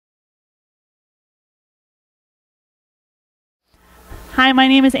Hi, my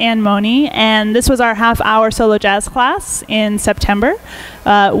name is Mony, and this was our half-hour solo jazz class in September.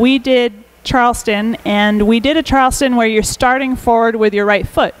 We did Charleston, and we did a Charleston where you're starting forward with your right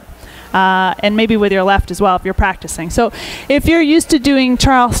foot, and maybe with your left as well if you're practicing. So if you're used to doing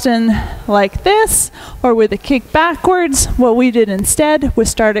Charleston like this, or with a kick backwards, what we did instead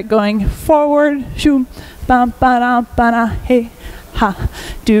was start it going forward, shoo, bam, ba-da, ba-da, hey, ha,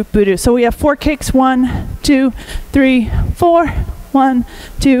 do, boo-doo. So we have 4 kicks, 1, 2, 3, 4. 1,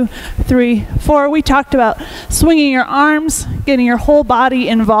 2, 3, 4. We talked about swinging your arms, getting your whole body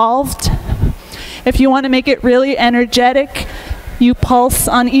involved. If you want to make it really energetic, you pulse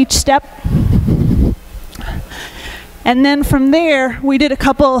on each step. And then from there, we did a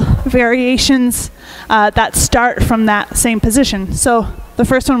couple variations that start from that same position. So the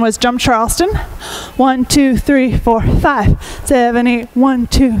first one was jump Charleston. 1, 2, 3, 4, 5, 7, 8. 1,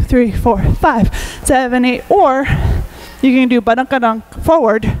 2, 3, 4, 5, 7, 8. Or you can do ba-dunk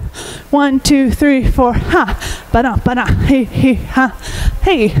forward. 1, 2, 3, 4, ha, ba-dunk, ba-dunk, hey, hey, ha,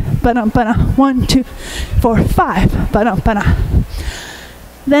 hey, ba-dunk, ba-dunk. 1, 2, 4, 5, ba-dunk, ba-dunk.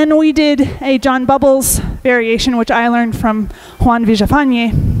 Then we did a John Bubbles variation, which I learned from Juan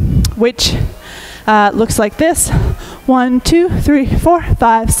Villafañe, which looks like this. 1, 2, 3, 4,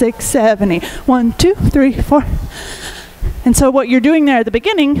 5, 6, 7, 8. 1, 2, 3, 4. And so what you're doing there at the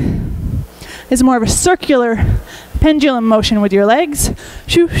beginning is more of a circular pendulum motion with your legs,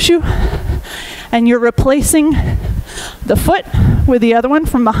 shoo, shoo, and you're replacing the foot with the other one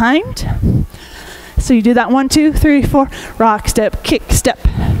from behind. So you do that 1, 2, 3, 4, rock, step, kick, step.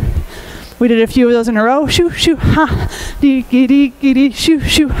 We did a few of those in a row, shoo, shoo, ha, dee, giddy, giddy, shoo,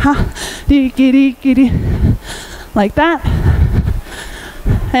 shoo, ha, dee, giddy, giddy, like that.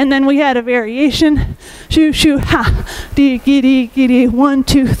 And then we had a variation, shoo, shoo, ha, dee, giddy, giddy, 1,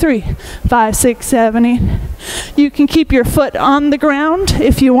 2, 3, 5, 6, 7, 8. You can keep your foot on the ground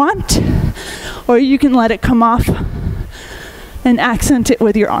if you want, or you can let it come off and accent it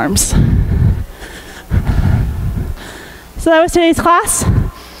with your arms. So that was today's class.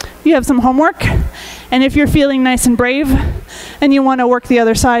 You have some homework, and if you're feeling nice and brave and you want to work the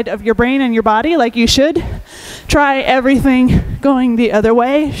other side of your brain and your body like you should, try everything going the other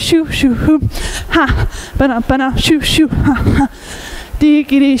way. Shoo, shoo, hoo, ha, ba-na, ba-na, shoo, shoo, ha, ha, dee,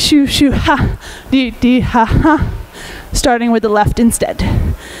 giddy, shoo, shoo, ha, dee, dee, ha, ha. Starting with the left instead.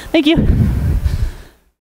 Thank you.